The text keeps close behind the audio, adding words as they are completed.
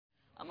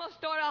going to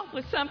start off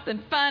with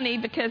something funny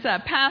because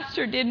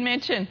Pastor did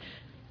mention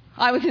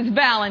I was his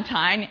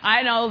Valentine.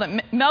 I know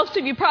that most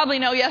of you probably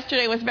know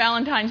yesterday was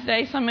Valentine's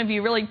Day. Some of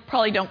you really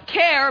probably don't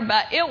care,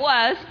 but it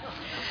was.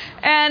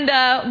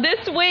 And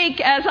this week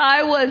as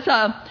I was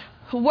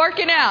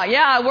working out,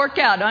 I work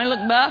out. Don't I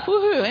look buff?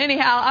 Woohoo.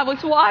 Anyhow, I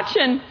was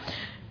watching.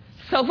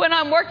 So when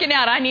I'm working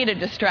out, I need a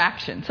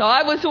distraction. So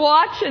I was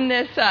watching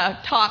this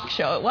talk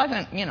show. It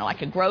wasn't,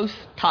 like a gross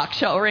talk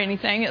show or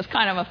anything. It was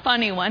kind of a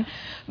funny one.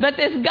 But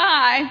this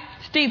guy,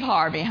 Steve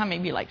Harvey, how many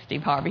of you like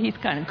Steve Harvey? He's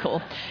kind of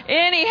cool.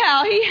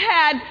 Anyhow, he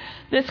had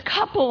this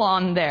couple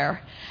on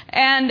there.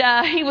 And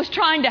he was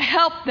trying to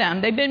help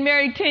them. They've been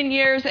married 10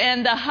 years,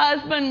 and the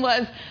husband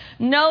was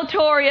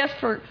notorious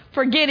for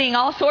forgetting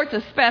all sorts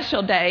of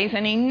special days,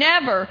 and he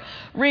never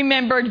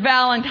remembered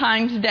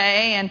Valentine's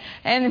Day,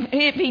 and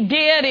if he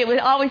did, it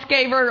always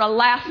gave her a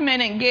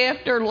last-minute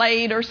gift or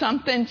late or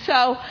something.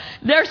 So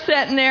they're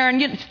sitting there,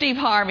 and Steve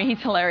Harvey, he's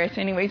hilarious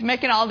anyway, he's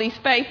making all these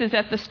faces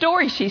at the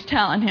story she's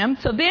telling him.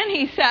 So then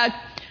he said,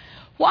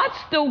 "What's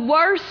the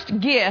worst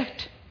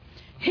gift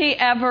he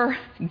ever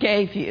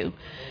gave you?"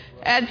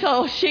 And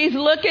so she's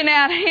looking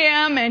at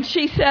him, and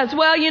she says,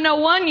 "Well,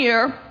 one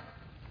year,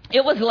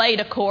 it was late,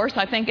 of course,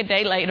 I think a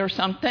day late or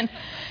something.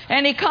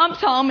 And he comes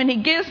home and he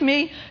gives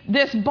me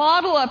this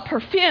bottle of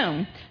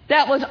perfume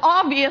that was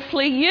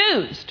obviously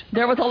used.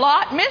 There was a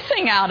lot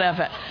missing out of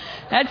it.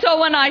 And so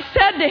when I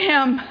said to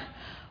him,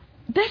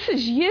 'This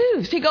is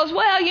used,' he goes,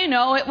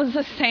 'Well, it was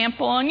a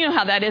sample, and you know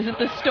how that is at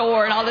the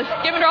store,' and all this,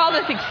 giving her all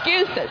this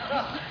excuses.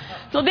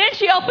 So then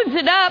she opens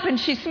it up and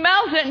she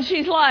smells it and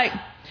she's like,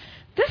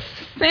 'This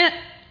scent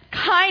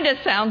kind of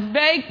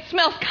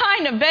smells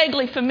kind of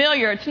vaguely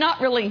familiar. It's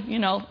not really,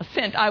 a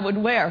scent I would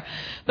wear.'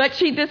 But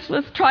she just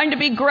was trying to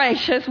be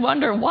gracious,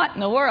 wondering what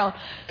in the world.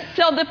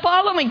 So the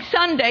following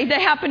Sunday,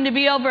 they happened to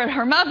be over at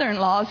her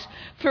mother-in-law's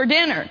for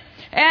dinner.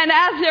 And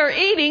as they're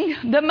eating,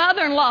 the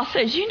mother-in-law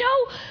says,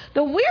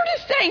 'The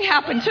weirdest thing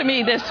happened to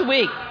me this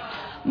week.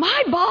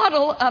 My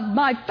bottle of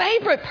my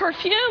favorite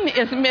perfume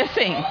is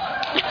missing.'"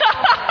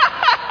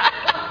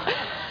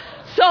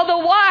 So the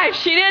wife,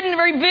 she didn't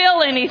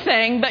reveal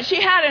anything, but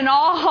she had an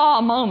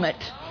aha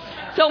moment.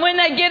 So when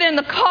they get in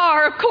the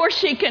car, of course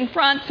she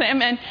confronts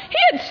him, and he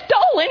had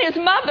stolen his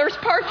mother's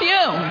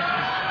perfume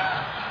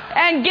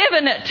and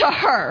given it to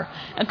her.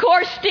 Of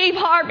course, Steve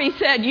Harvey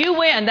said, "You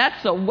win.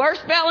 That's the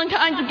worst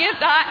Valentine's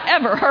gift I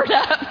ever heard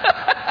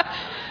of."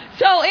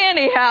 So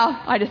anyhow,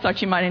 I just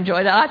thought you might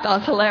enjoy that. I thought it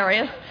was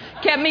hilarious.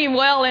 Kept me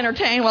well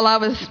entertained while I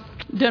was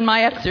doing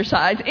my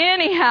exercise.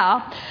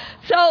 Anyhow,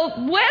 so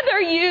whether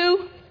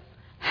you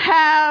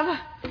have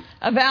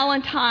a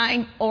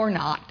Valentine or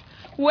not,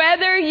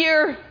 whether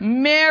you're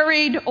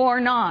married or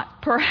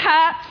not,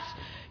 perhaps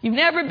you've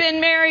never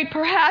been married,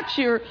 perhaps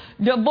you're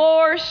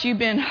divorced, you've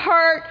been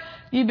hurt,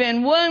 you've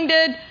been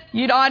wounded,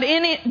 you're not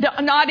in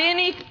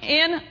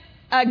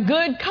a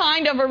good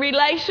kind of a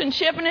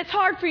relationship, and it's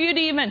hard for you to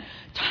even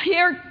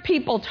hear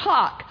people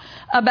talk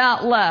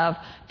about love.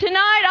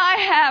 Tonight I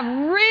have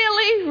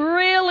really,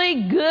 really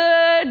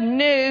good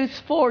news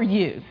for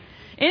you.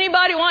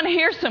 Anybody want to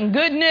hear some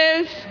good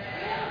news?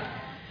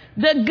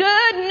 The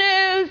good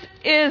news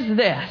is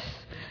this: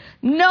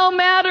 no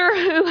matter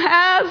who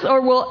has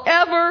or will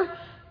ever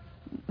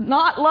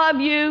not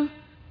love you,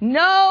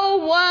 no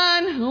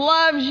one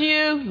loves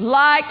you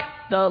like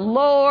the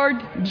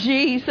Lord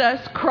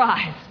Jesus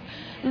Christ,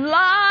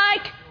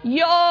 like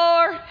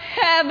your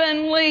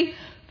heavenly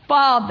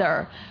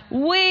Father.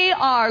 We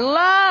are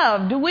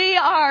loved, we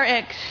are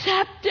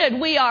accepted,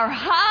 we are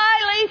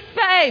highly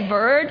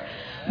favored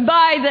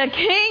by the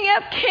King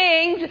of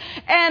Kings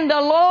and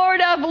the Lord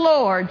of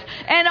Lords.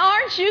 And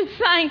aren't you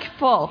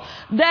thankful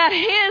that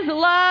His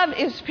love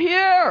is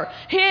pure,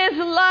 His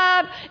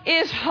love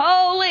is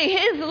holy,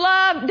 His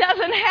love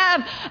doesn't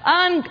have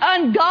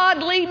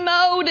ungodly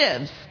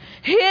motives.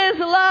 His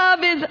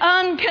love is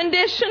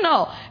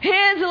unconditional.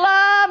 His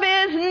love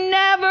is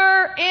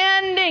never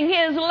ending.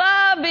 His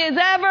love is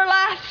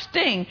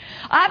everlasting.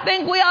 I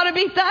think we ought to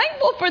be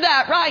thankful for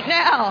that right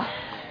now.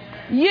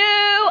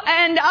 You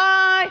and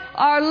I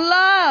are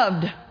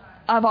loved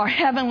of our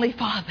Heavenly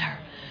Father.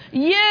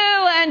 You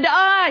and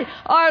I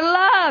are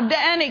loved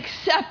and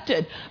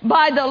accepted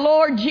by the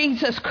Lord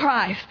Jesus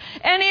Christ.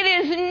 And it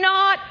is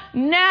not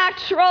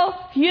natural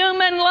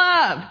human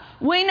love.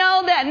 We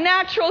know that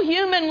natural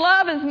human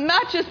love, as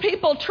much as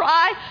people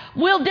try,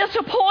 will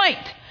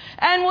disappoint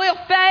and will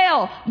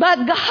fail.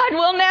 But God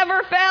will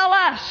never fail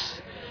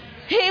us.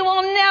 He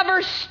will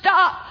never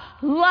stop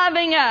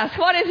loving us.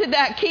 What is it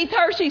that Keith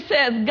Hershey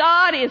says?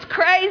 God is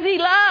crazy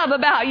love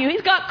about you.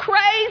 He's got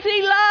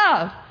crazy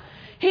love.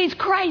 He's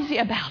crazy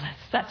about us.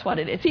 That's what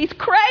it is. He's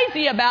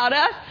crazy about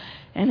us,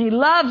 and He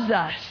loves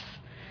us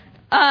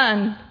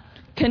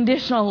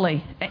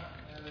unconditionally.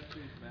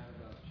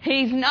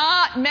 He's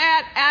not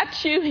mad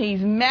at you.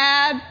 He's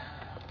mad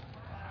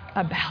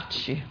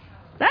about you.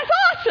 That's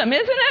awesome,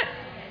 isn't it?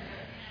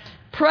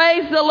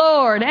 Praise the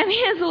Lord. And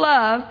His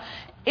love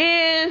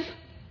is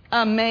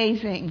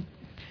amazing.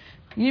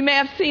 You may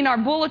have seen our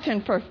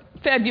bulletin for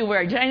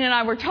February. Jane and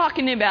I were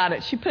talking about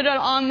it. She put it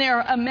on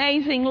there,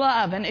 Amazing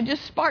Love, and it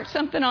just sparked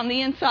something on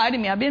the inside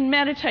of me. I've been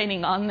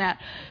meditating on that.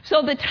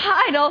 So the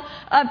title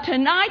of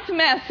tonight's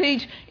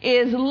message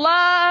is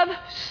Love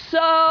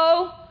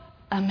So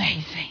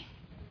Amazing.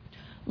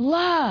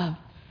 Love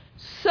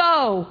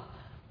so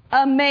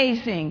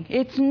amazing.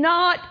 It's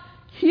not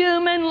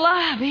human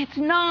love. It's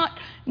not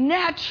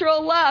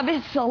natural love.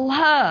 It's the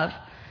love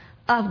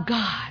of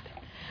God.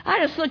 I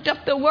just looked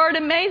up the word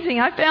amazing.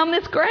 I found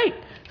this great.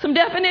 Some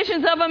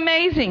definitions of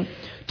amazing.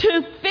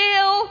 To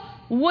fill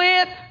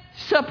with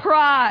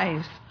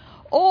surprise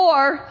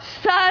or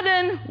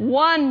sudden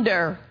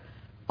wonder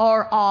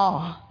or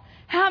awe.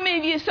 How many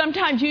of you,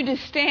 sometimes you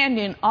just stand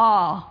in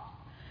awe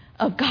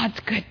of God's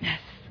goodness?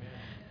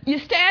 You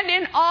stand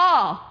in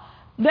awe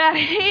that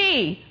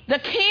He, the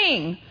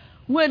King,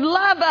 would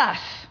love us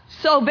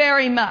so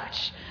very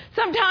much.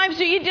 Sometimes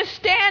you just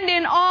stand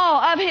in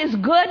awe of His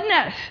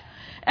goodness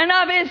and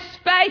of His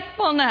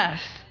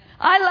faithfulness.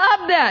 I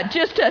love that,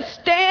 just to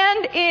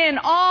stand in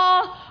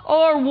awe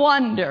or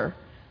wonder.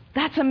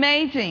 That's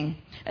amazing.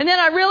 And then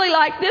I really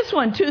like this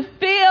one, to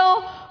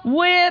fill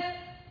with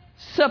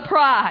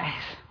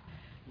surprise.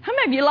 How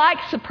many of you like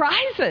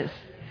surprises?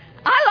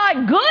 I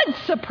like good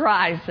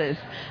surprises.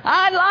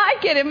 I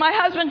like it if my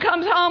husband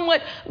comes home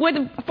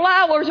with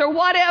flowers or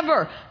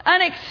whatever,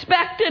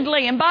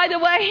 unexpectedly. And by the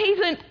way, he's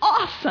an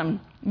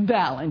awesome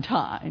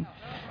Valentine.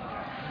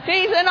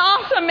 He's an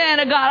awesome man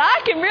of God.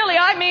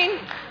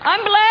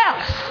 I'm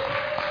blessed.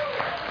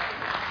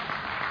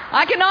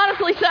 I can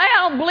honestly say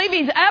I don't believe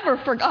he's ever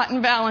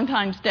forgotten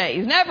Valentine's Day.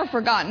 He's never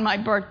forgotten my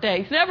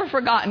birthday. He's never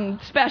forgotten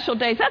special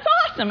days. That's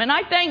awesome. And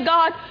I thank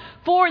God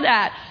for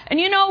that. And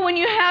you know, when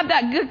you have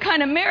that good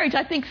kind of marriage,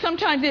 I think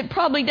sometimes it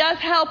probably does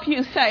help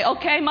you say,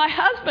 okay, my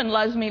husband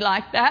loves me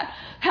like that.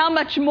 How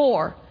much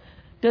more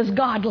does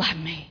God love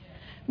me?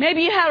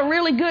 Maybe you had a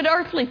really good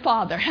earthly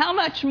father. How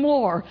much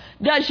more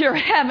does your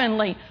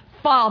heavenly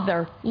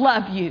Father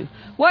love you?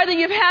 Whether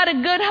you've had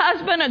a good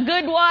husband, a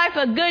good wife,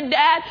 a good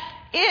dad,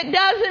 it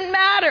doesn't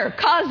matter,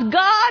 because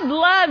God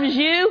loves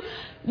you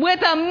with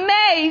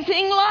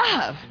amazing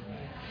love.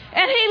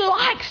 And He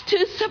likes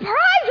to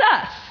surprise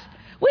us.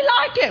 We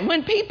like it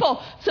when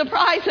people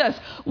surprise us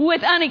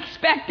with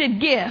unexpected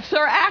gifts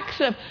or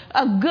acts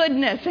of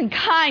goodness and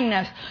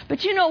kindness.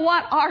 But you know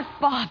what? Our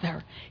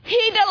Father,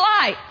 He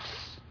delights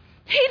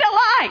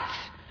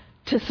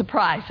to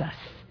surprise us.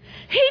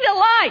 He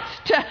delights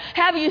to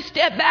have you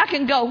step back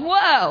and go,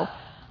 whoa,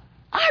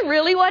 I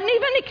really wasn't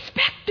even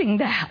expecting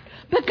that.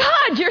 But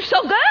God, you're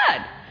so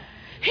good.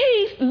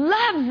 He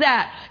loves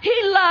that. He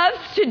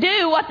loves to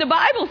do what the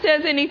Bible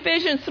says in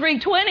Ephesians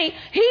 3:20.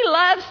 He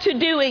loves to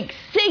do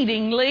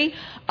exceedingly,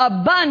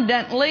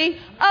 abundantly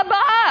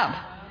above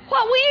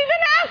what we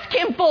even ask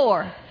Him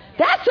for.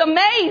 That's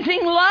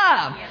amazing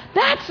love.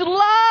 That's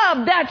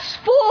love that's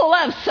full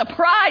of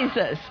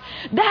surprises.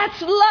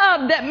 That's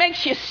love that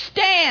makes you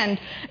stand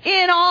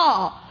in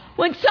awe.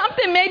 When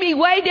something maybe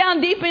way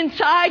down deep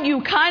inside,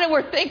 you kind of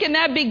were thinking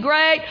that'd be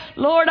great.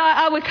 Lord,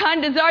 I would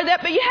kind of desire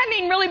that. But you hadn't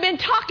even really been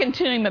talking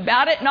to Him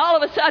about it. And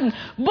all of a sudden,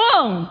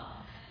 boom,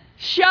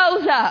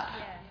 shows up.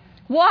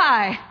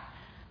 Why?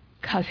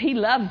 Because He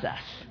loves us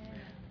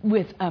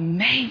with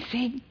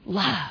amazing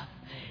love.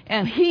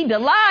 And He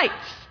delights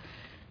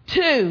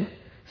to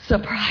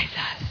surprise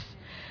us.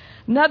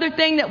 Another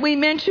thing that we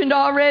mentioned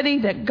already,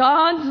 that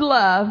God's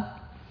love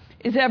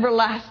is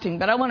everlasting.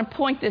 But I want to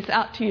point this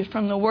out to you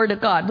from the Word of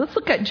God. Let's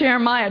look at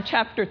Jeremiah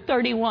chapter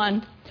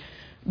 31,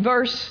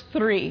 verse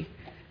 3.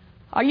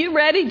 Are you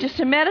ready just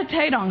to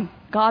meditate on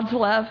God's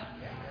love?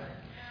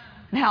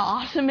 And how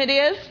awesome it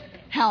is?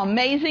 How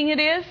amazing it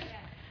is?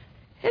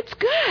 It's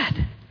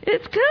good.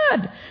 It's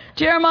good.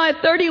 Jeremiah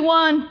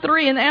 31,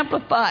 3 in the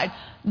Amplified.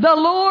 The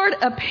Lord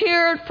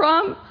appeared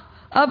from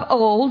of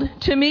old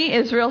to me,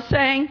 Israel,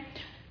 saying,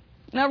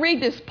 now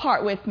read this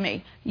part with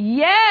me.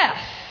 Yes,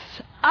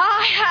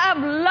 I have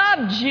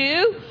loved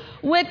you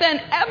with an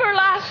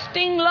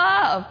everlasting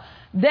love.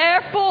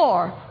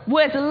 Therefore,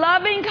 with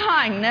loving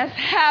kindness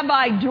have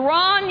I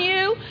drawn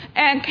you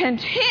and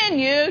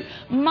continued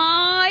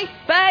my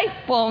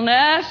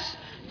faithfulness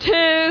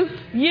to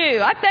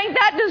you. I think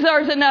that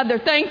deserves another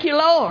thank you,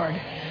 Lord.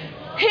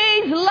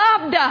 He's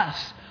loved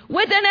us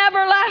with an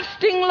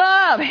everlasting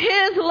love.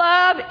 His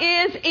love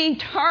is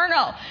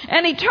eternal.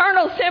 And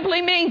eternal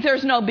simply means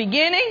there's no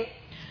beginning,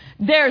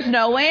 there's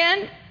no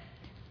end.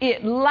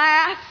 It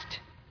lasts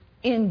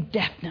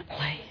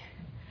indefinitely.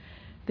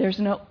 There's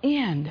no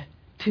end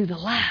to the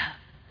love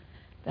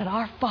that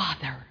our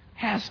Father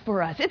has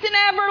for us. It's an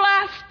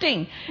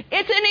everlasting,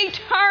 it's an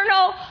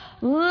eternal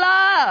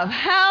love.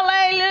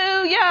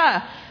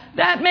 Hallelujah.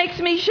 That makes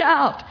me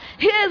shout.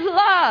 His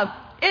love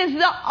is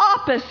the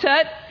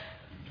opposite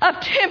of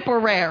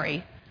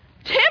temporary.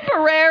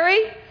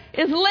 Temporary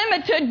is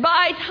limited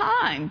by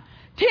time.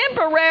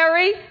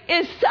 Temporary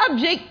is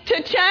subject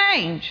to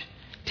change.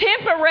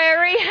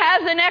 Temporary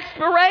has an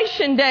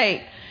expiration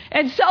date.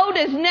 And so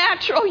does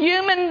natural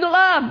human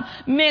love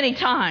many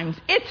times.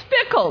 It's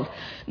fickle.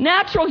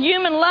 Natural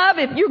human love,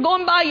 if you're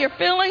going by your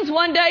feelings,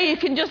 one day you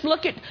can just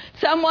look at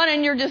someone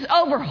and you're just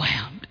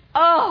overwhelmed.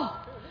 Oh,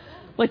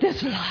 with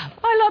this love.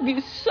 I love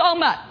you so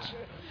much.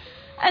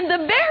 And the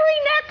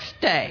very next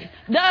day,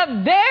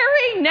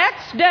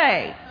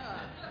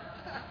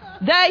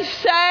 they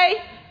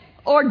say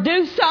or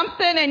do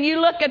something and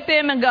you look at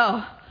them and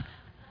go,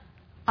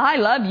 I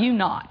love you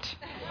not.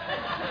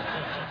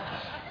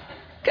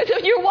 Because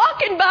if you're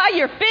walking by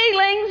your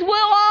feelings,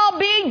 we'll all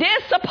be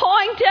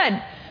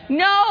disappointed.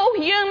 No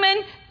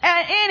human,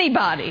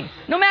 anybody,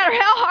 no matter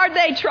how hard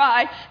they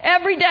try,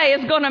 every day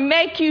is going to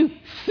make you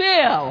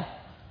feel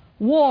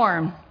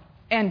warm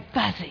and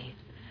fuzzy.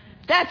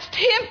 That's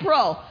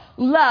temporal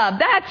love.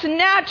 That's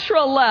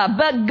natural love.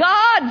 But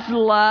God's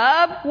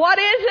love, what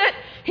is it?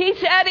 He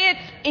said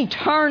it's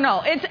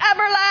eternal. It's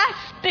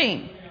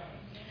everlasting.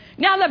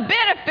 Now, the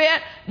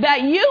benefit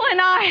that you and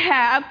I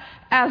have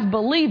as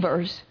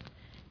believers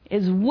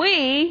is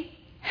we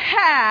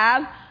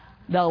have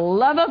the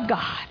love of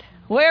God.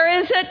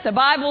 Where is it? The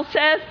Bible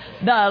says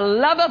the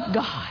love of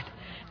God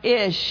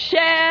is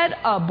shed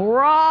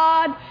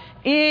abroad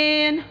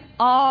in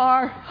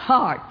our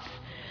hearts.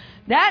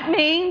 That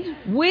means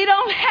we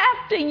don't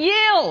have to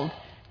yield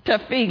to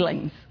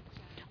feelings.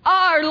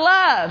 Our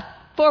love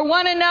for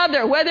one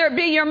another, whether it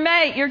be your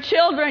mate, your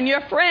children,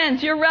 your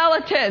friends, your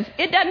relatives,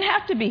 it doesn't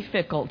have to be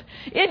fickle.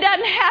 It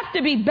doesn't have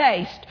to be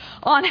based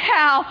on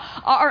how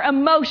our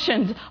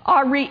emotions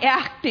are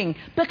reacting,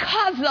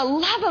 because the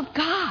love of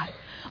God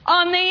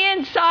on the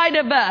inside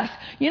of us,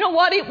 you know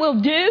what it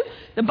will do?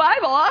 The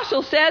Bible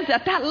also says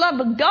that love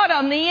of God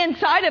on the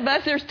inside of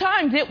us, there's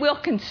times it will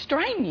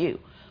constrain you.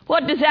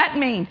 What does that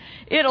mean?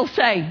 It'll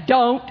say,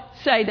 don't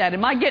say that.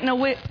 Am I getting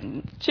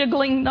a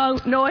chiggling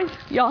noise?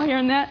 Y'all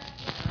hearing that?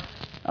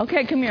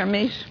 Okay, come here,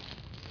 Mish.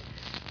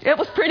 It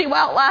was pretty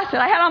well lasted.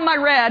 I had on my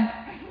red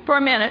for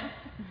a minute.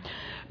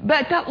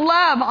 But that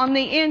love on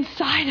the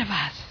inside of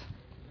us,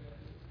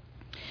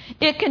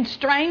 it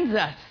constrains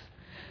us.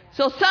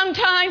 So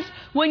sometimes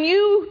when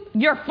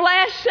your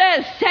flesh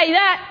says, say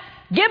that,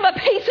 give a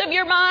piece of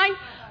your mind,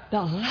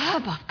 the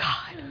love of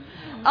God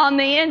on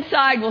the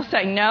inside will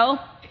say, no,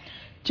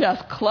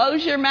 just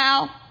close your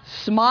mouth,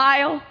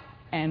 smile,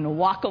 and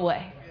walk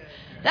away.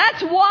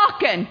 That's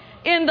walking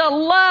in the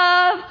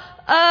love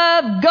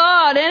of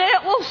God. And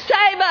it will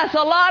save us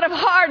a lot of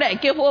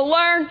heartache if we'll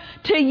learn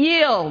to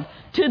yield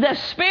to the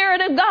Spirit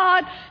of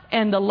God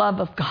and the love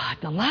of God.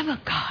 The love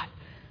of God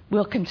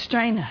will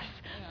constrain us.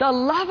 The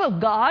love of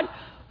God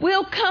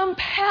will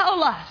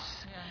compel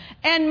us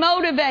and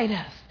motivate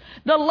us.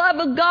 The love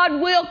of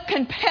God will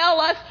compel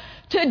us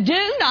to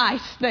do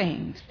nice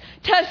things,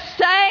 to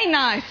say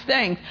nice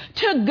things,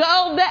 to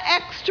go the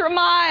extra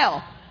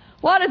mile.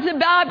 What does the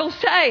Bible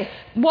say?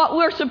 What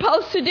we're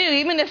supposed to do,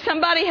 even if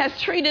somebody has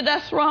treated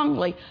us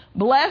wrongly.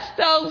 Bless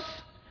those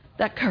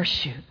that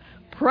curse you.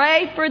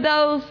 Pray for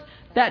those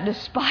that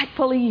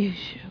despitefully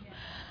use you.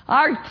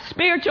 Our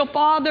spiritual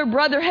father,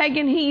 Brother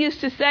Hagin, he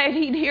used to say,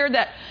 he'd hear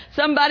that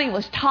somebody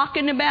was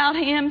talking about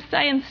him,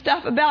 saying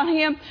stuff about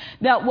him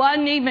that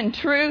wasn't even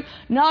true.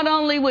 Not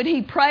only would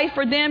he pray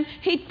for them,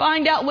 he'd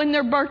find out when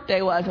their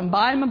birthday was and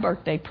buy them a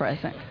birthday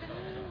present.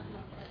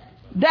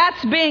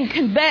 That's being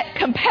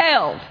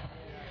compelled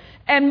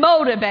and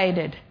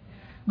motivated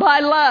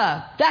by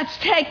love. That's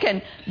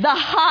taken the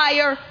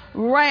higher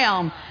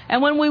realm.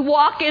 And when we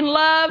walk in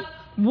love,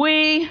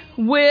 we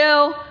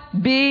will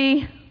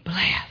be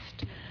blessed.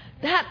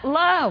 That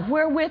love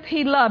wherewith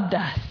he loved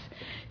us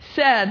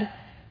said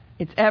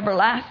it's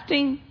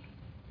everlasting,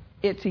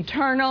 it's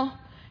eternal,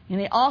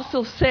 and he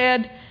also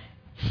said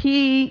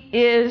he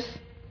is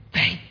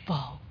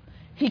faithful.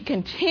 He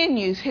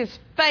continues his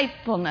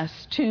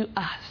faithfulness to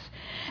us.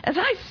 As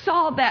I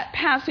saw that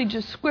passage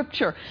of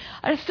Scripture,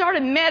 I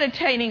started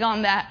meditating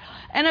on that,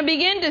 and I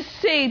began to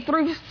see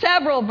through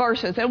several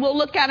verses, and we'll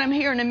look at them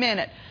here in a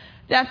minute,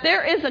 that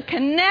there is a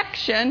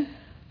connection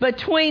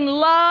between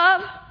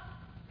love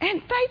and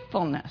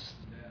faithfulness.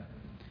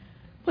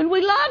 When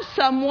we love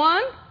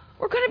someone,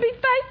 we're going to be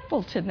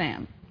faithful to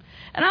them.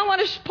 And I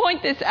want to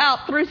point this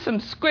out through some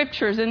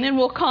scriptures, and then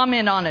we'll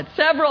comment on it.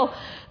 Several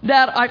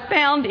that I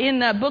found in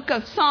the book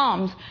of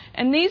Psalms,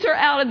 and these are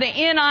out of the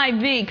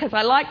NIV because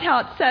I liked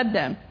how it said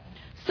them.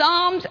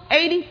 Psalms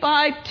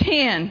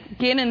 85:10,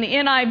 again in the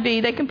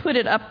NIV, they can put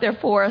it up there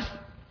for us.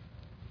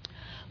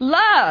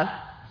 Love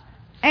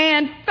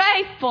and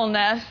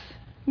faithfulness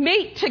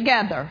meet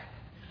together.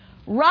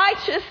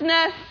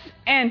 Righteousness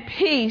and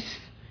peace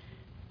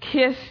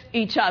kiss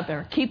each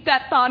other. Keep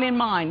that thought in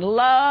mind.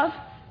 Love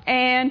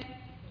and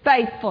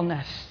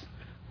faithfulness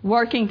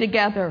working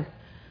together.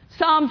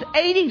 Psalms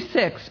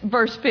 86,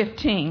 verse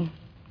 15.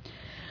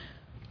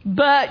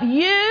 But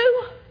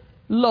you,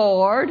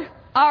 Lord,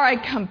 are a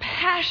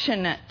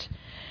compassionate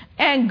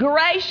and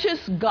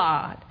gracious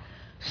God,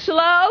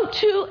 slow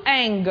to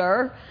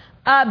anger,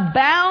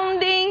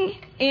 abounding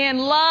in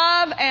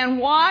love and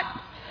what?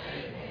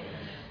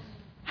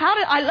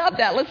 I love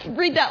that. Let's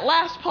read that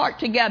last part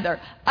together.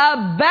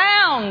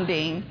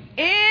 Abounding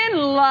in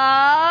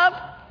love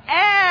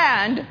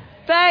and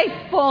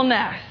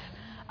faithfulness.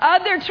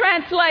 Other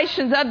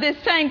translations of this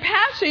same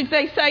passage,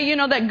 they say,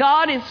 that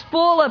God is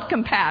full of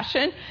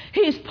compassion.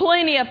 He's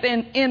plenty of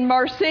in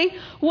mercy,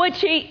 which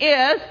He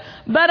is.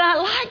 But I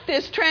like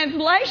this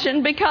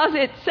translation because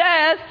it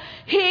says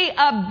He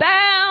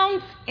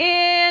abounds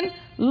in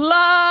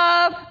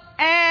love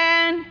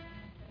and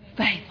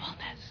faithfulness.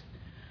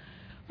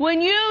 When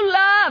you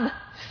love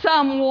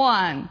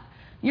someone,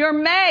 your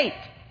mate,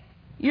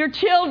 your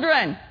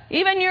children,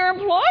 even your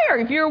employer,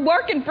 if you're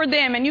working for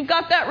them and you've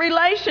got that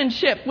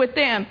relationship with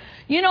them,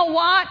 you know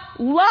what?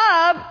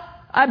 Love,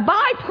 a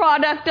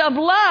byproduct of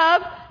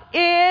love,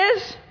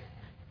 is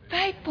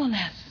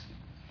faithfulness.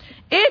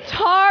 It's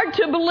hard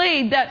to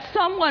believe that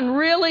someone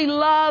really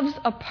loves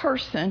a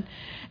person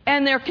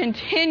and they're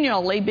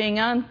continually being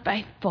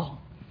unfaithful.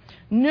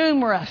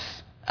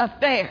 Numerous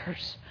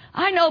affairs.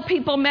 I know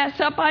people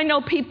mess up. I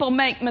know people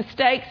make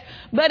mistakes.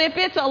 But if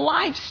it's a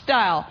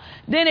lifestyle,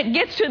 then it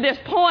gets to this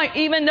point,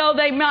 even though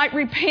they might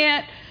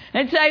repent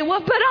and say,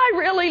 well, but I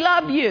really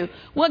love you.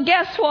 Well,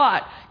 guess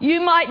what? You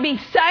might be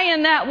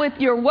saying that with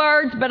your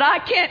words, but I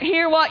can't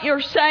hear what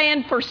you're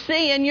saying for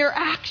seeing your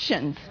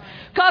actions.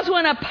 Because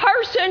when a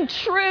person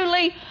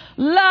truly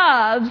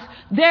loves,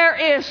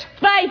 there is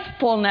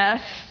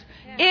faithfulness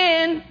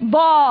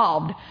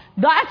involved.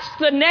 That's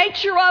the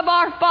nature of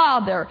our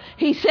Father.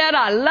 He said,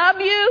 I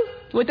love you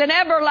with an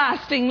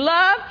everlasting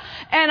love,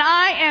 and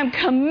I am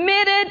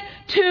committed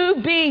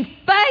to be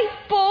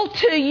faithful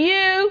to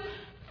you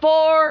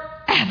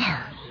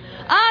forever.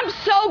 I'm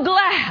so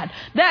glad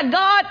that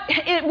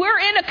we're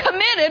in a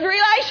committed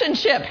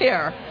relationship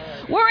here.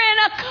 We're in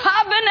a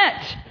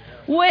covenant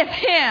with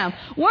Him.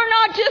 We're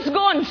not just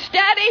going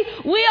steady.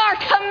 We are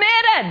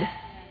committed.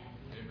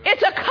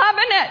 It's a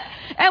covenant.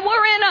 And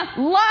we're in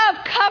a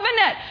love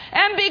covenant.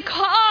 And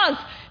because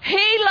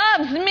He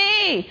loves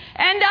me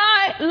and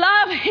I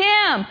love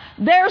Him,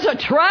 there's a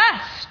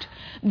trust.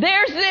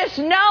 There's this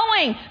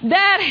knowing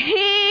that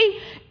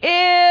He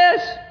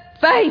is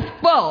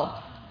faithful.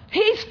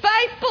 He's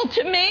faithful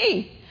to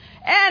me.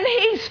 And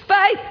He's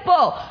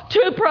faithful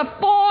to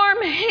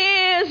perform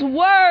His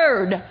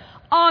word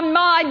on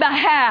my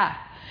behalf.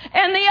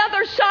 And the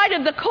other side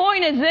of the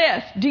coin is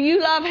this. Do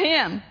you love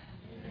Him?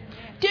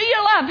 Do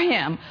you love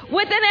Him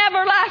with an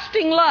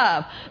everlasting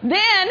love?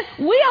 Then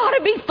we ought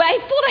to be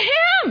faithful to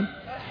Him.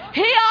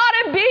 He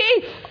ought to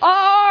be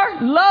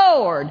our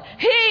Lord.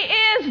 He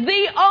is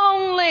the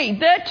only,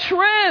 the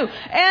true,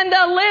 and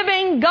the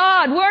living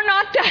God. We're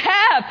not to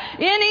have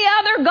any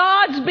other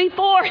gods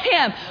before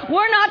Him.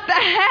 We're not to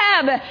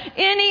have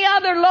any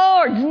other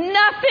lords.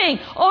 Nothing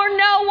or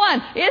no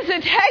one is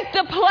to take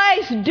the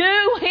place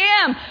due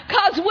Him,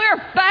 because we're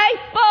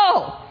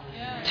faithful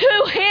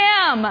to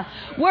Him.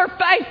 We're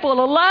faithful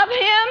to love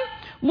Him.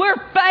 We're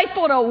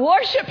faithful to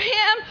worship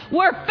Him.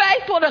 We're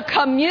faithful to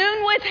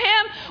commune with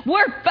Him.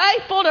 We're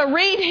faithful to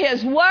read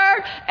His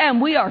Word.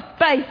 And we are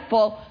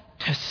faithful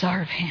to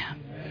serve Him.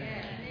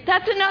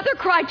 That's another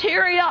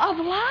criteria of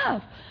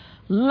love.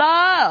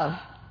 Love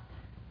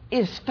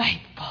is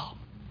faithful.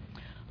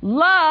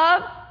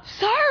 Love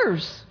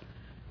serves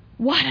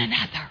one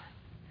another.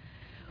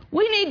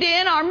 We need to,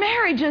 in our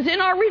marriages,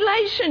 in our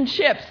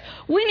relationships,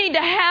 we need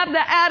to have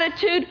the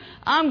attitude,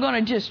 I'm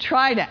going to just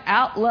try to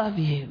outlove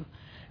you.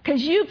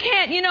 Because you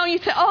can't, you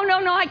say, oh,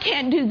 no, I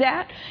can't do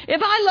that.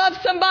 If I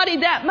love somebody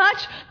that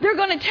much, they're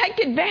going to take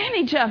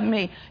advantage of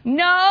me.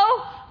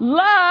 No,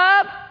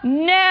 love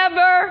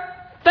never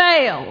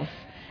fails.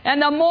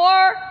 And the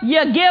more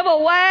you give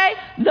away,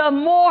 the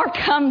more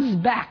comes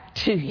back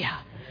to you.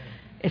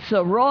 It's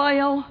the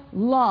royal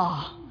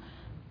law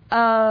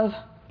of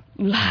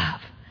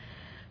love.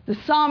 The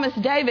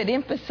psalmist David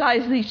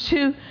emphasized these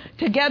two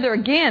together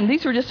again.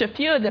 These were just a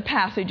few of the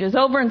passages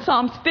over in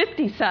Psalms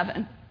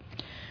 57.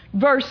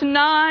 Verse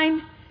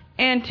 9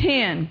 and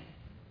 10.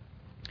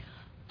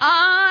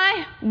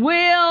 I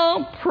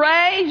will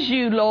praise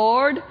you,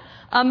 Lord,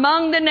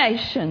 among the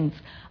nations.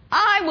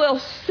 I will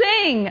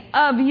sing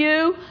of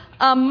you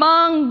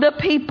among the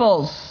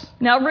peoples.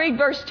 Now read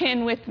verse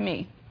 10 with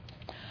me.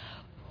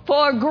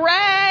 For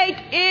great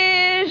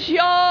is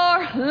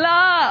your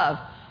love,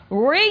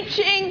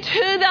 reaching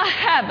to the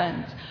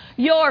heavens.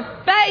 Your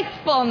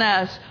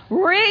faithfulness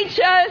reaches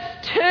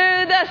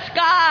to the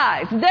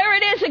skies. There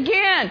it is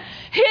again.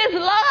 His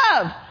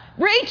love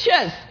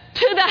reaches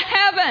to the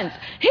heavens.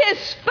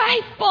 His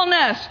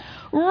faithfulness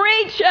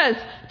reaches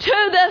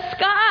to the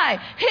sky.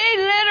 He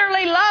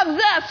literally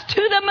loves us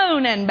to the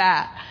moon and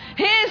back.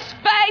 His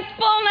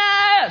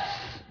faithfulness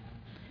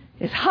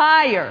is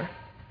higher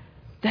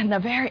than the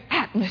very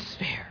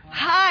atmosphere.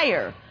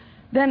 Higher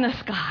than the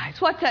skies.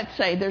 What's that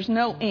say? There's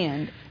no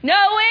end.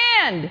 No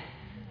end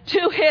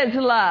to His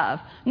love.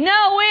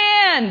 No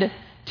end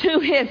to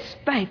His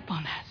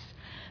faithfulness.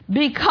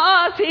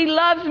 Because He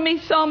loves me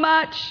so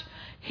much,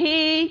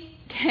 He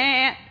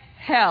can't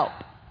help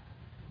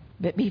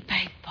but be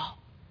faithful.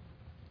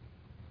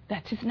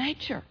 That's His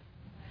nature.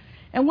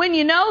 And when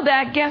you know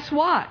that, guess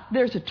what?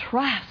 There's a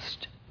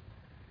trust.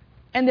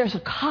 And there's a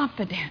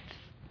confidence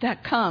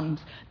that comes.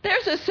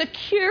 There's a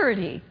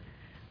security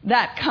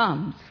that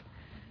comes.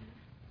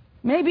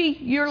 Maybe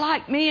you're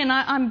like me, and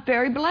I'm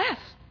very blessed.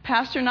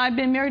 Pastor and I have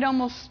been married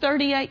almost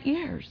 38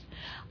 years.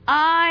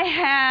 I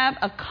have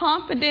a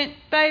confident,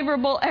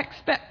 favorable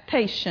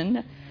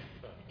expectation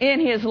in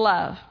His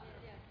love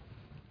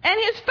and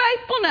His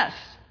faithfulness.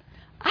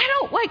 I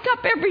don't wake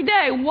up every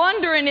day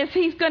wondering if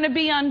He's going to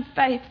be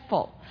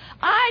unfaithful.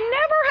 I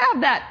never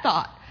have that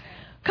thought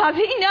because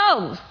He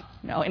knows.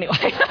 No, anyway.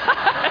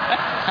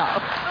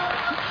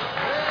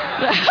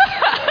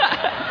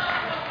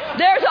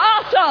 There's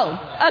also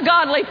a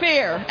godly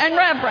fear and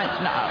reverence.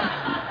 No.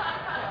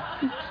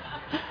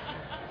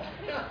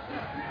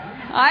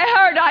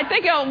 I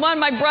think one of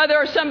my brother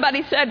or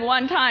somebody said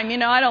one time,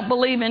 I don't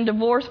believe in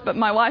divorce, but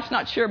my wife's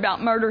not sure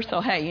about murder,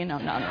 so hey, no.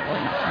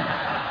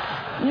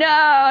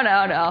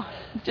 No.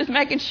 Just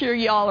making sure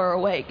y'all are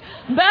awake.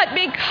 But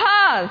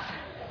because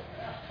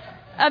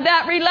of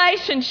that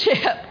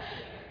relationship,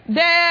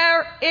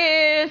 there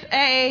is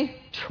a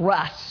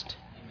trust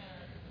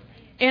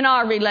in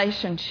our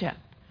relationship.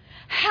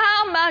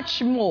 How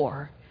much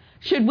more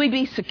should we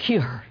be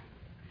secure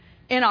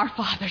in our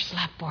Father's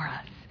love for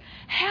us?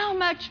 How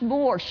much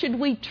more should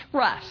we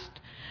trust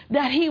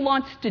that He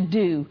wants to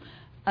do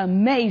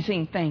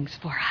amazing things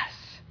for us?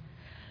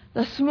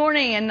 This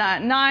morning in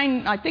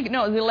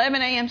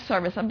 11 a.m.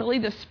 service, I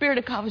believe the Spirit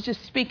of God was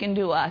just speaking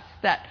to us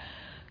that,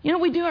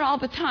 we do it all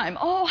the time.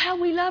 Oh, how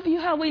we love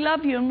you, how we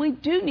love you. And we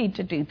do need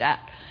to do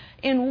that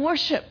in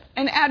worship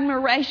and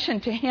admiration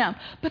to Him.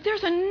 But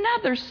there's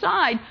another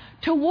side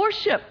to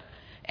worship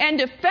and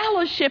to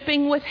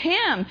fellowshipping with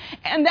Him.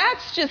 And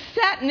that's just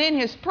sitting in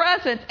His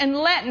presence and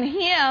letting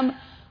Him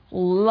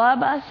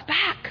love us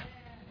back.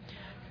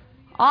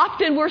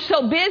 Often we're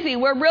so busy,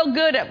 we're real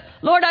good at,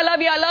 Lord, I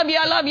love you, I love you,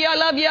 I love you, I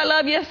love you, I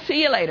love you.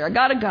 See you later, I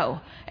gotta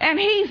go. And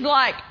He's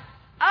like,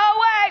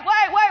 oh, wait,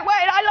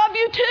 I love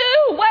you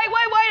too. Wait,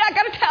 I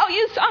gotta tell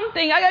you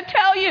something. I gotta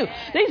tell you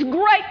these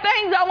great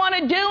things I want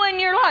to do in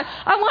your life.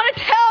 I want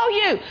to tell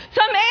you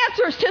some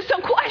answers to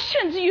some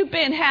questions you've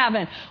been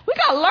having. We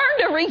gotta learn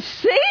to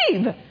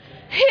receive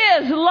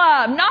His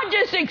love, not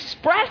just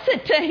express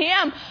it to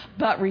Him,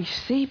 but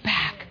receive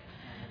back.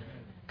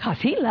 Because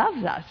He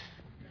loves us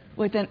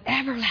with an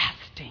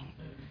everlasting,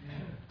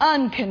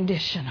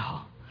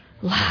 unconditional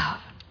love.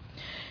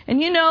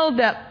 And you know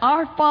that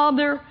our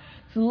Father's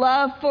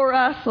love for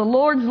us, the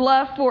Lord's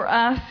love for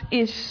us,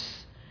 is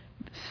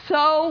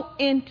so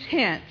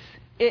intense,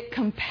 it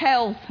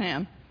compels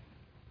Him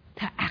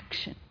to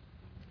action.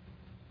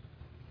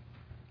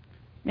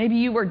 Maybe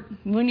you were,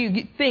 when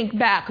you think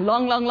back,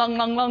 long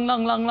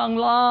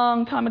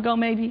time ago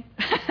maybe,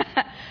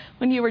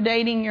 when you were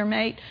dating your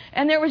mate,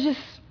 and there was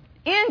just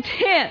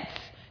intense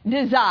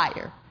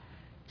desire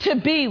to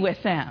be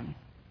with them.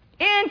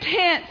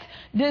 Intense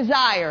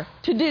desire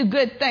to do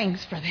good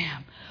things for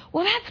them.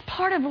 Well, that's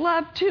part of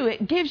love too.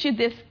 It gives you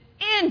this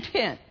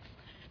intense.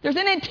 There's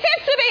an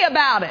intensity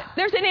about it.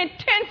 There's an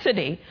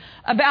intensity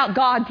about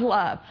God's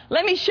love.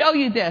 Let me show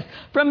you this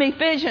from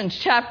Ephesians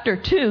chapter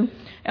 2,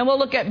 and we'll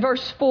look at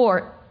verse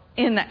 4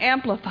 in the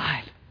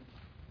Amplified.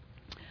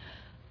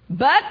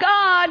 But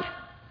God,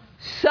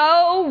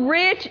 so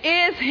rich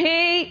is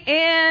He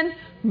in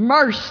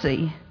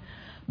mercy,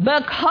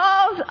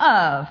 because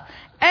of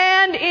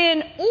and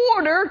in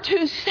order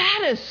to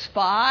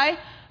satisfy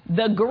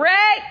the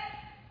great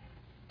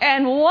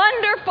and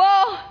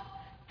wonderful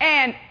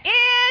and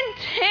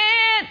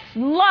intense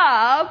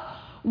love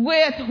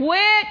with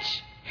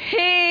which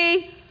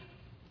He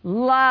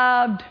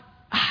loved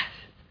us.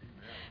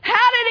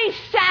 How did He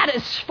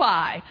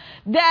satisfy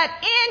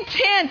that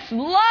intense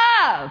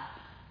love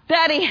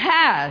that He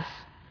has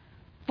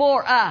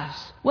for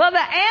us? Well, the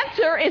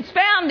answer is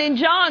found in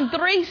John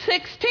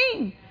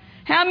 3:16.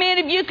 How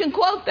many of you can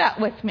quote that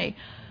with me?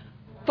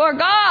 For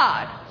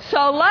God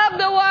so loved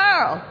the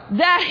world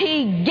that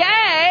He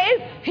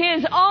gave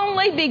His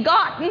only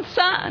begotten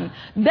Son,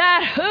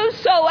 that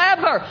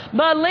whosoever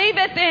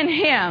believeth in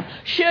Him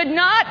should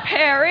not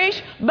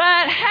perish,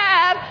 but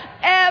have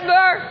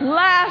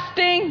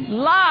everlasting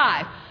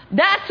life.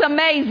 That's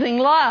amazing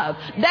love.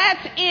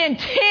 That's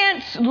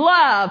intense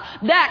love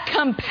that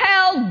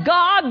compelled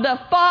God the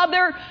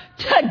Father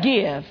to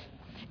give.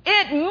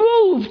 It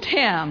moved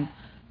Him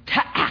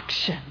to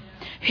action.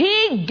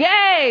 He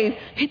gave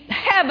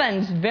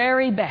heaven's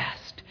very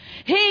best.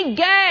 He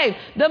gave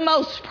the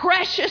most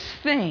precious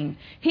thing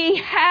He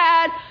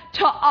had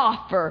to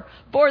offer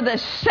for the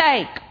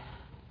sake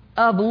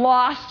of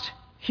lost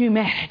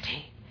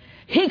humanity.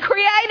 He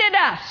created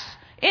us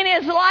in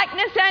His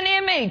likeness and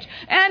image.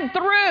 And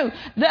through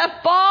the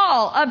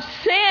fall of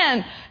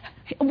sin,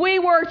 we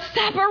were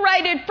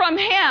separated from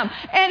Him.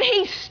 And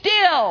He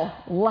still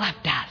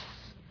loved us.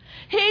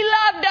 He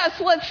loved us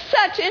with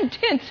such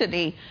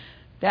intensity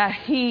that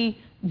He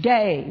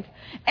gave.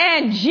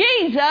 And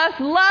Jesus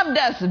loved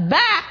us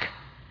back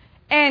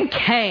and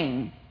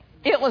came.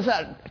 It was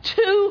a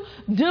two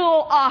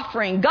dual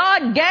offering.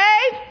 God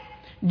gave,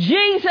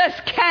 Jesus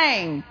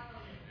came.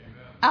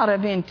 out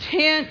of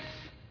intense,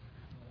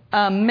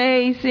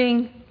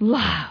 amazing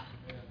love.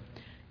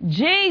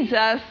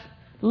 Jesus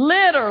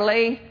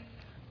literally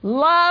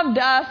loved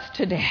us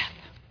to death.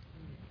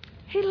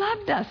 He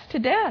loved us to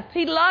death.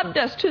 He loved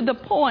us to the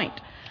point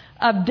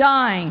of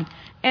dying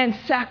and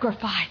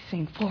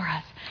sacrificing for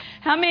us.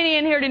 How many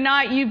in here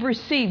tonight you've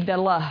received the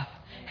love?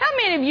 How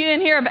many of you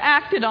in here have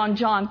acted on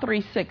John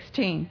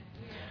 3:16?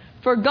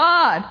 For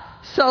God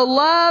so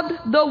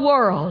loved the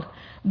world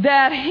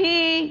that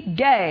He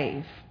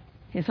gave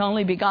His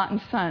only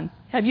begotten Son.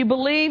 Have you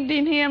believed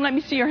in Him? Let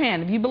me see your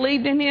hand. Have you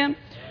believed in Him?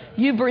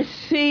 You've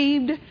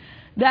received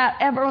that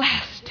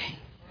everlasting,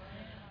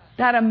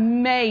 that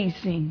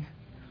amazing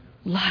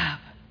love.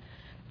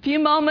 A few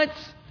moments,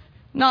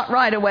 not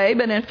right away,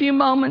 but in a few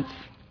moments,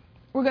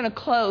 we're going to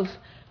close.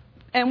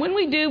 And when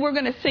we do, we're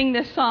going to sing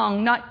this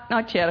song.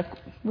 Not yet.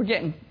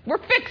 We're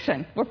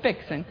fixing.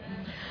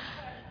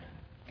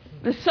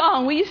 The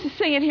song, we used to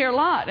sing it here a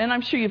lot, and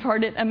I'm sure you've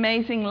heard it,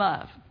 Amazing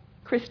Love.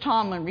 Chris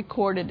Tomlin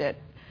recorded it.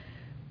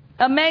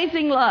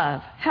 Amazing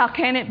love, how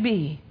can it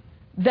be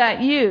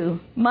that you,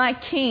 my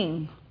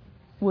King,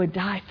 would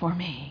die for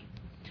me?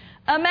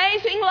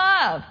 Amazing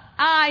love,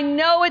 I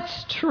know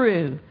it's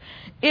true.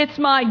 It's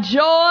my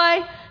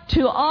joy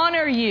to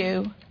honor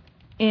you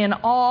in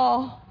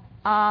all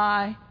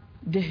I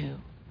do.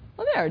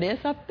 Well, there it is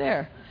up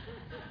there.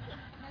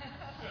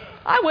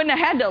 I wouldn't have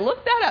had to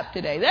look that up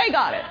today. They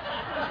got it.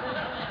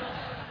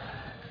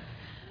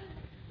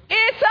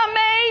 It's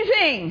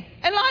amazing.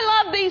 And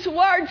I love these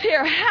words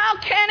here. How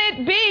can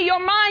it be? Your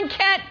mind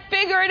can't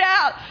figure it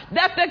out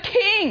that the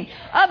King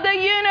of the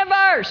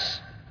universe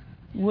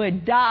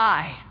would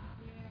die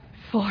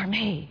for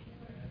me.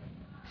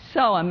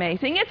 So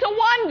amazing. It's a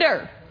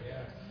wonder.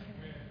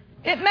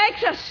 It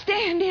makes us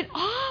stand in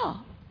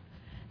awe.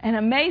 An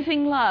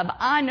amazing love.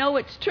 I know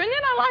it's true. And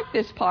then I like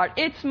this part.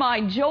 It's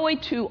my joy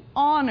to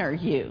honor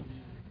you.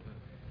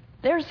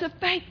 There's the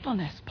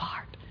faithfulness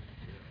part.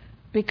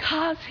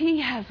 Because He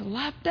has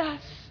loved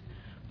us,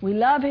 we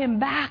love Him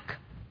back,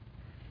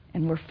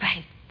 and we're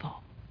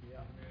faithful.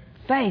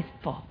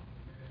 Faithful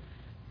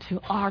to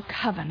our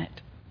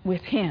covenant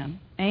with Him.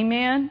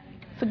 Amen?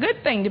 It's a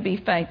good thing to be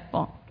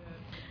faithful.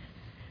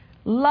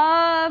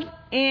 Love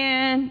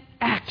in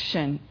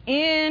action.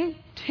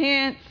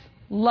 Intense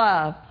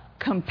love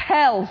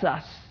compels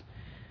us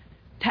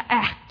to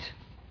act.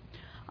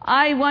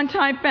 I one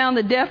time found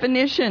the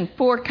definition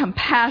for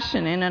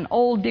compassion in an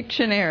old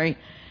dictionary.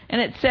 And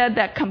it said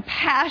that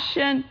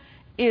compassion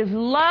is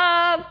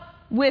love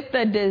with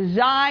the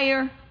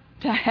desire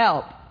to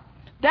help.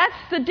 That's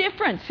the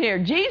difference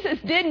here. Jesus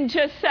didn't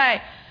just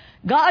say,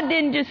 God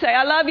didn't just say,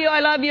 I love you, I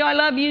love you, I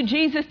love you.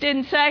 Jesus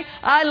didn't say,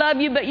 I love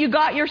you, but you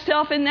got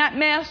yourself in that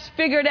mess,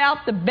 figured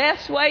out the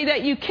best way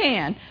that you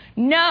can.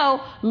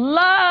 No,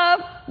 love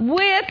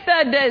with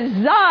the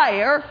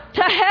desire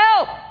to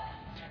help.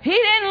 He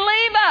didn't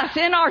leave us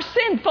in our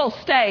sinful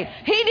state.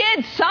 He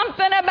did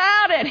something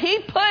about it. He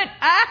put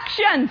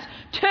actions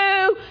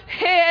to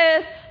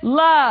His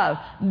love.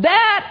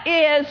 That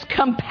is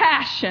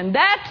compassion.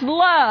 That's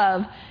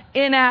love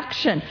in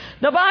action.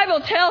 The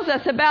Bible tells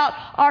us about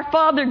our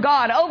Father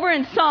God over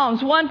in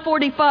Psalms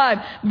 145,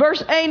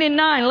 verse 8 and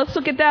 9. Let's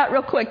look at that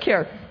real quick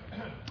here.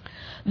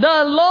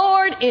 The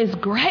Lord is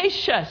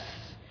gracious.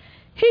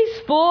 He's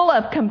full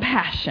of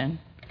compassion.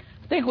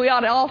 I think we ought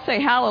to all say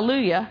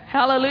hallelujah.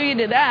 Hallelujah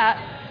to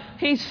that.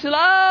 He's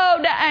slow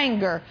to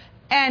anger,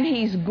 and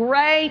He's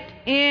great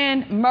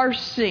in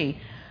mercy.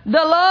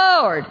 The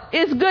Lord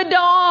is good to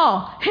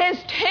all. His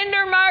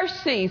tender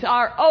mercies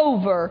are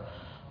over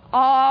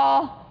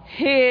all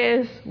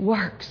His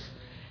works.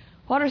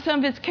 What are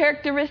some of His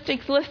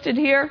characteristics listed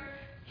here?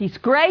 He's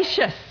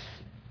gracious.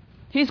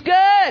 He's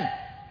good.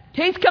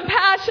 He's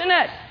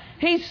compassionate.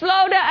 He's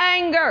slow to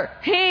anger.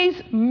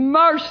 He's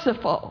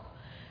merciful.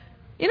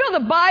 You know,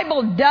 the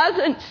Bible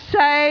doesn't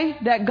say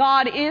that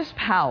God is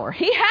power.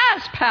 He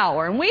has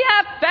power, and we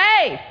have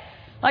faith.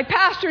 Like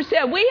Pastor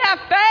said, we have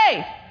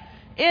faith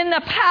in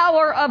the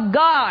power of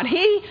God.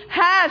 He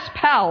has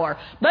power.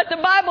 But the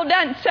Bible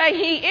doesn't say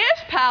He is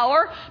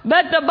power,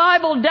 but the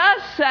Bible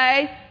does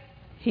say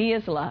He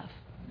is love.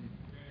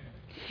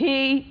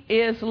 He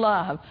is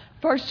love.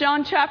 1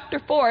 John chapter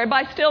 4.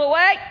 Everybody still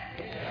awake?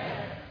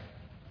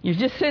 You're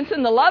just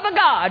sensing the love of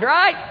God,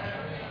 right?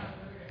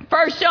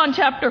 1 John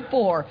chapter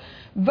 4.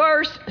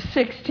 Verse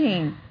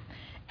 16.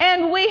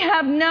 And we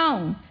have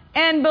known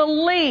and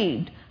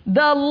believed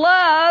the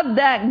love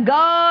that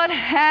God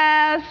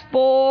has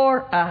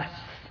for us.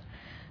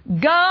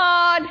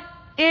 God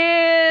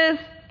is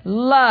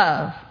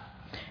love.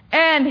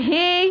 And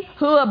he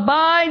who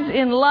abides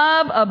in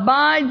love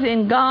abides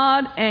in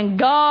God, and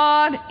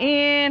God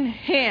in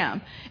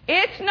him.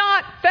 It's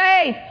not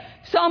faith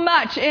so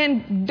much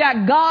in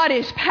that God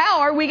is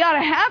power. We got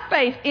to have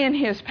faith in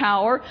His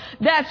power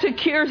that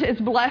secures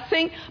His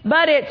blessing.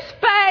 But it's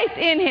faith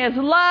in His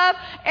love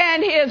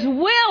and His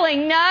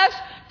willingness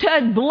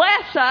to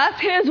bless us,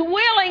 His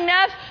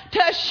willingness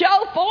to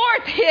show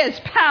forth His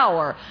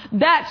power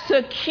that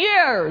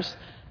secures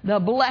the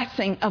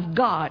blessing of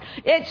God.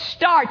 It's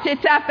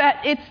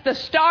the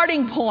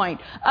starting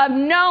point of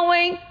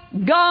knowing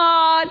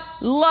God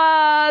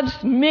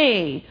loves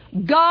me.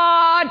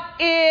 God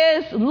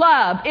is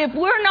love. If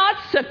we're not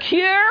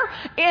secure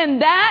in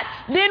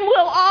that, then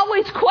we'll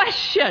always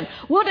question,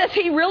 well, does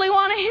He really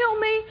want to heal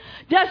me?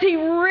 Does He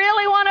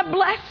really want to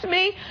bless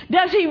me?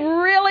 Does He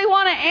really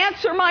want to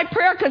answer my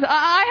prayer? Because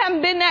I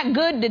haven't been that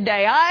good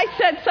today. I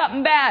said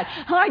something bad.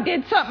 I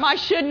did something I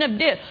shouldn't have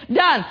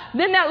done.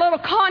 Then that little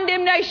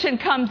condemnation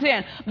comes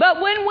in.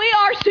 But when we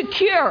are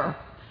secure,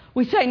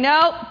 we say,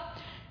 no,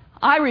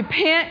 I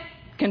repent.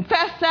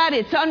 Confess that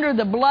it's under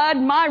the blood.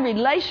 My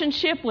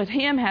relationship with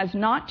Him has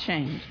not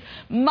changed.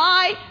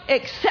 My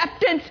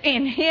acceptance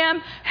in Him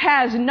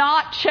has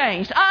not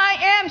changed.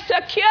 I am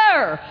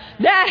secure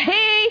that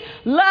He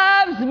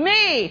loves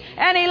me,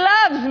 and He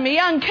loves me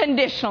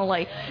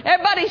unconditionally.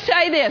 Everybody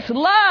say this: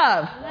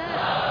 love,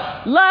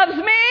 loves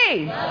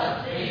me.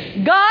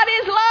 God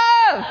is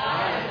love,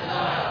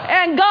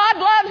 and God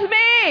loves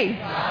me.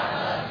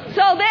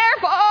 So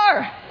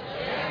therefore,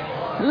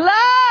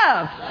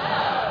 love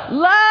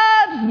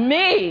loves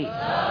me.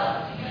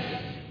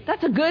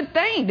 That's a good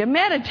thing to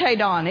meditate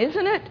on,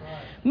 isn't it?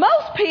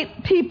 Most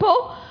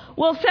people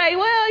will say,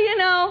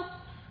 well,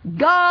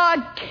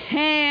 God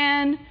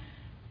can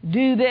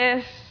do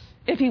this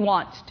if He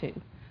wants to.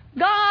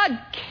 God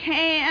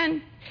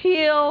can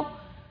heal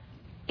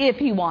if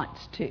He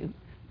wants to.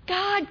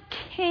 God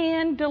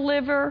can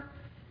deliver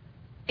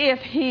if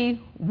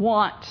He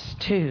wants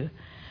to.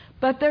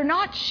 But they're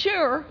not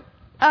sure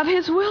of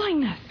His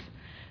willingness.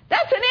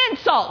 That's an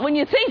insult when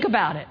you think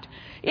about it.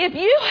 If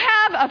you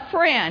have a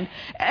friend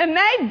and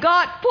they've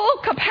got full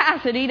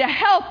capacity to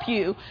help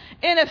you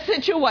in a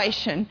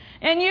situation,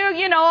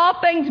 and all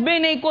things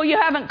being equal, you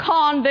haven't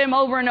conned them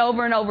over and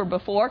over and over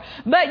before,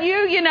 but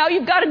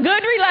you've got a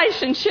good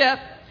relationship,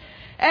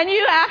 and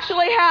you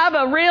actually have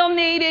a real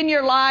need in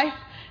your life,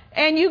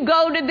 and you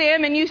go to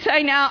them and you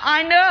say, now,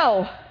 I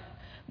know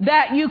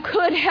that you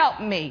could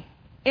help me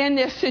in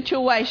this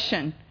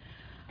situation,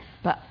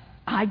 but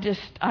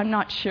I'm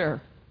not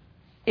sure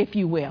if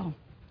you will.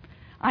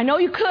 I know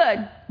you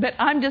could, but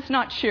I'm just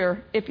not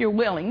sure if you're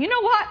willing. You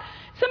know what?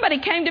 Somebody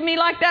came to me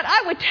like that,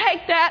 I would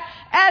take that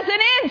as an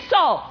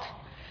insult.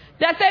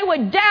 That they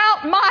would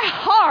doubt my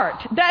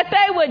heart. That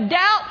they would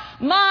doubt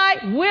my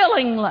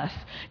willingness.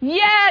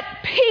 Yet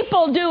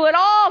people do it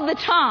all the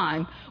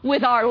time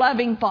with our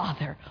loving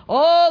Father.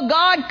 Oh,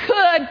 God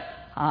could.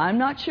 I'm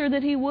not sure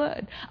that He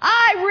would.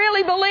 I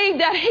really believe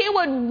that He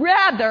would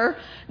rather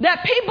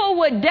that people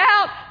would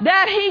doubt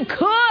that He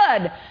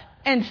could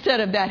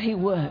instead of that He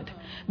would.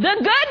 The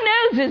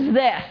good news is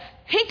this: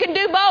 He can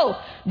do both.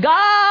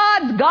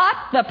 God's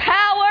got the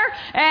power,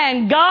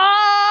 and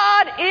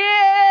God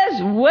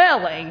is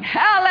willing,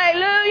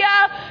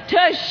 hallelujah,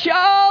 to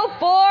show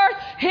forth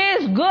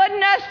His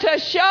goodness, to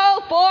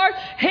show forth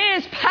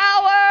His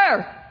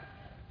power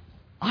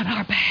on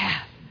our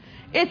behalf.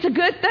 It's a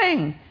good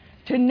thing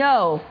to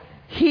know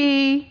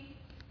He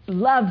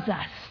loves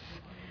us,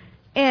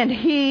 and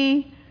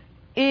He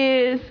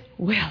is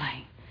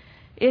willing.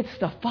 It's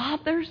the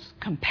Father's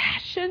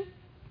compassion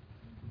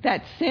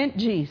that sent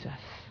Jesus.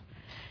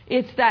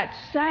 It's that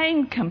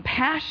same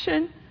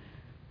compassion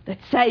that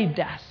saved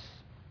us,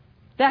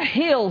 that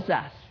heals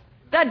us,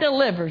 that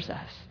delivers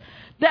us,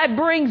 that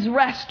brings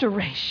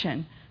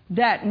restoration,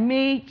 that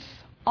meets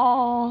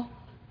all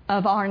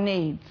of our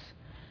needs.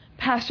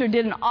 Pastor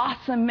did an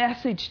awesome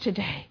message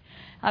today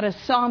out of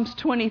Psalms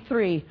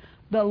 23.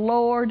 The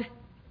Lord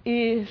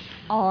is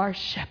our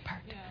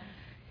shepherd.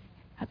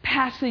 A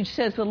passage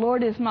says, the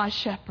Lord is my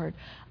shepherd.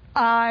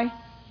 I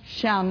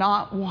shall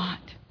not want.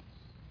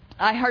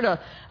 I heard a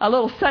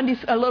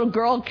little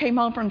girl came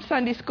home from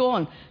Sunday school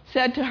and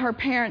said to her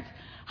parents,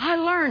 I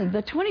learned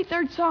the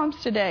 23rd Psalms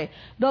today.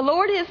 The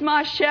Lord is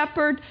my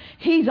shepherd.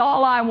 He's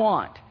all I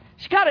want.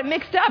 She got it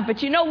mixed up,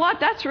 but you know what?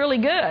 That's really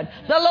good.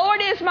 The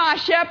Lord is my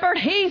shepherd.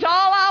 He's all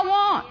I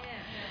want.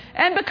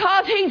 And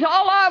because He's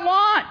all I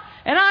want,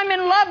 and I'm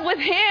in love with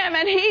Him,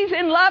 and He's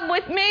in love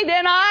with me,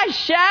 then I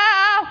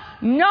shall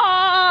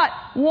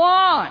not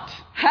want.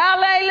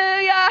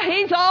 Hallelujah.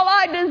 He's all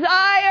I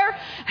desire.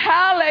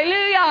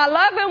 Hallelujah. I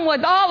love Him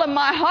with all of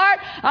my heart.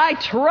 I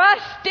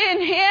trust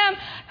in Him.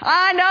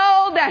 I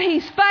know that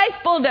He's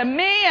faithful to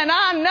me, and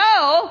I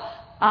know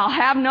I'll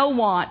have no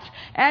wants.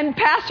 And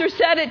Pastor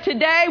said it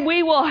today,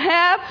 we will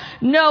have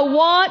no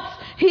wants.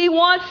 He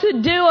wants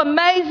to do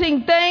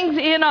amazing things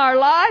in our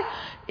life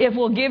if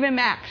we'll give Him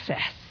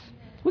access.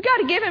 We got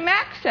to give Him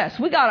access.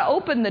 We got to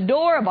open the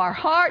door of our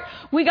heart.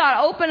 We got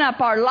to open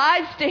up our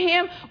lives to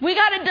Him. We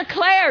got to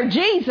declare,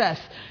 Jesus,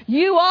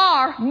 You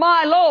are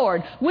my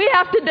Lord. We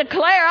have to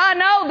declare, I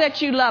know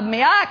that You love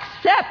me. I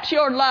accept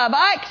Your love.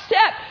 I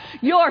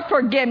accept Your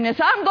forgiveness.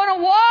 I'm going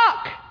to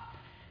walk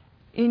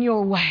in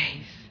Your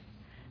ways.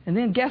 And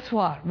then guess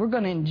what? We're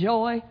going to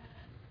enjoy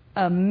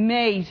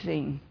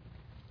amazing,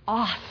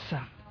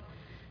 awesome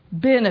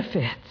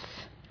benefits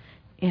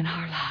in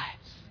our lives.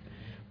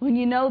 When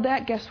you know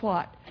that, guess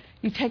what?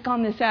 You take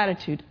on this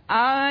attitude.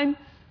 I'm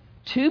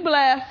too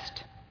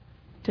blessed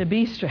to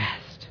be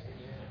stressed.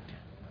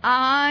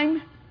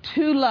 I'm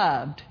too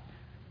loved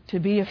to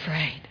be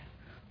afraid.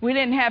 We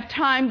didn't have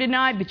time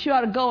tonight, but you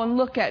ought to go and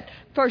look at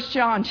 1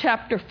 John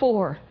chapter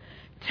 4.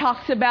 It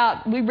talks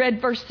about, we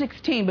read verse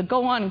 16, but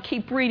go on and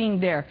keep reading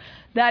there.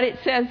 That it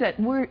says that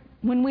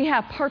when we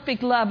have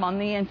perfect love on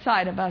the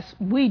inside of us,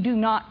 we do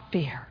not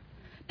fear.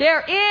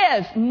 There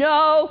is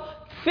no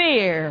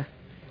fear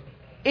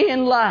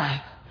in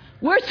love.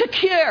 We're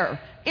secure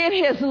in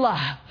His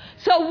love.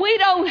 So we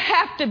don't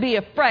have to be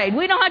afraid.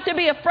 We don't have to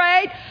be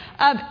afraid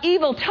of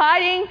evil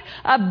tidings,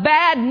 of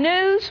bad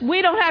news.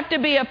 We don't have to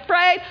be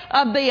afraid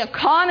of the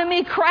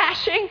economy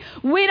crashing.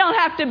 We don't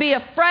have to be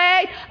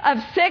afraid of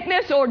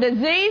sickness or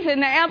disease.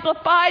 In the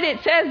Amplified,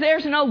 it says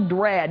there's no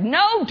dread.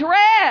 No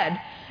dread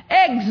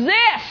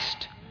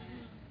exists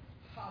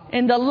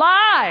in the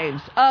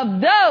lives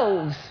of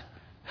those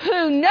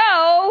who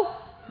know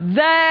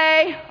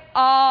they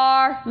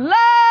are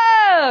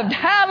loved.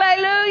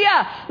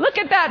 Hallelujah. Look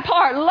at that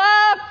part.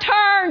 Love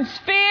turns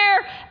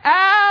fear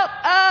out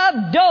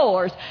of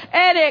doors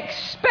and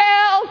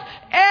expels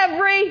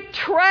every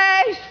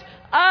trace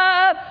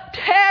of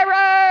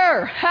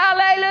terror.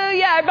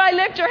 Hallelujah. Everybody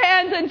lift your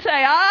hands and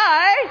say,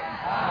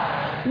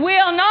 I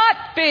will not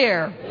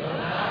fear.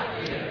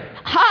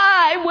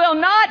 I will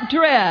not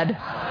dread.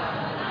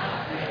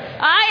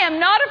 I am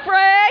not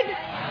afraid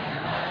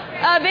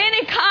of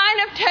any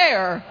kind of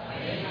terror.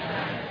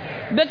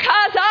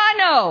 Because I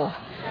know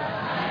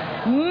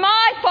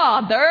my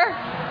Father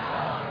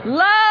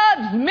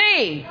loves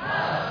me.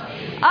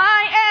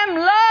 I am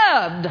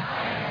loved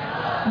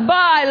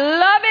by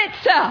love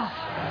itself.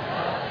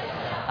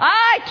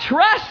 I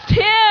trust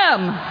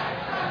Him.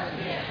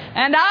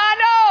 And I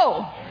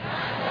know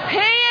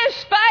He is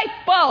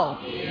faithful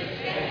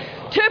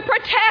to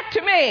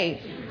protect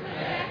me.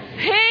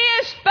 He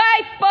is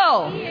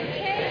faithful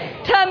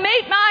to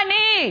meet my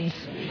needs.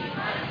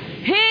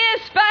 He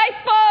is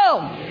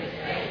faithful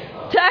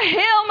to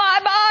heal my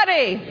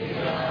body.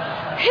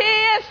 He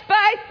is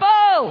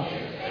faithful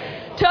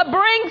to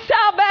bring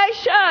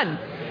salvation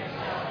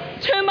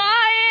to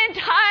my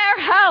entire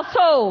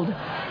household.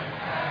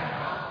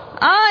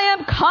 I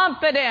am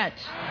confident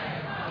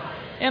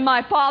in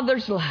my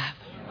Father's love.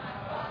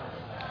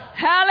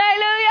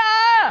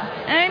 Hallelujah.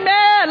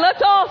 Amen.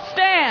 Let's all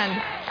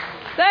stand.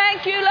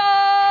 Thank you,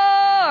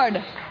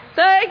 Lord.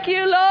 Thank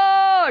you,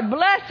 Lord.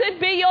 Blessed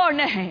be your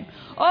name.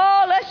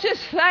 Oh, let's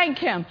just thank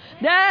Him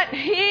that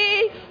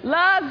He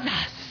loves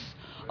us.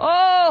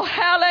 Oh,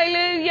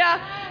 hallelujah.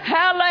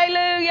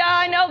 Hallelujah.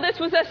 I know this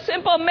was a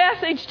simple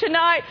message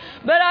tonight,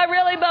 but I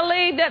really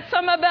believe that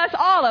some of us,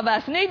 all of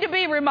us, need to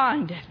be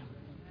reminded.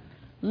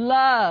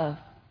 Love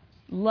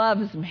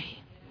loves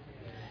me.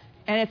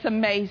 And it's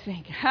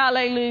amazing.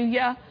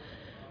 Hallelujah.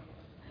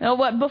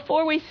 Now,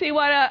 before we see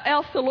what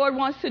else the Lord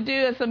wants to do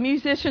as the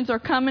musicians are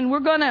coming, we're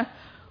going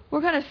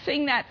to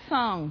sing that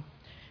song.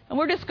 And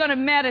we're just going to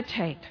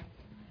meditate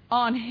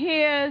on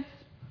His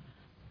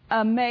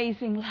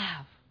amazing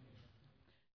love.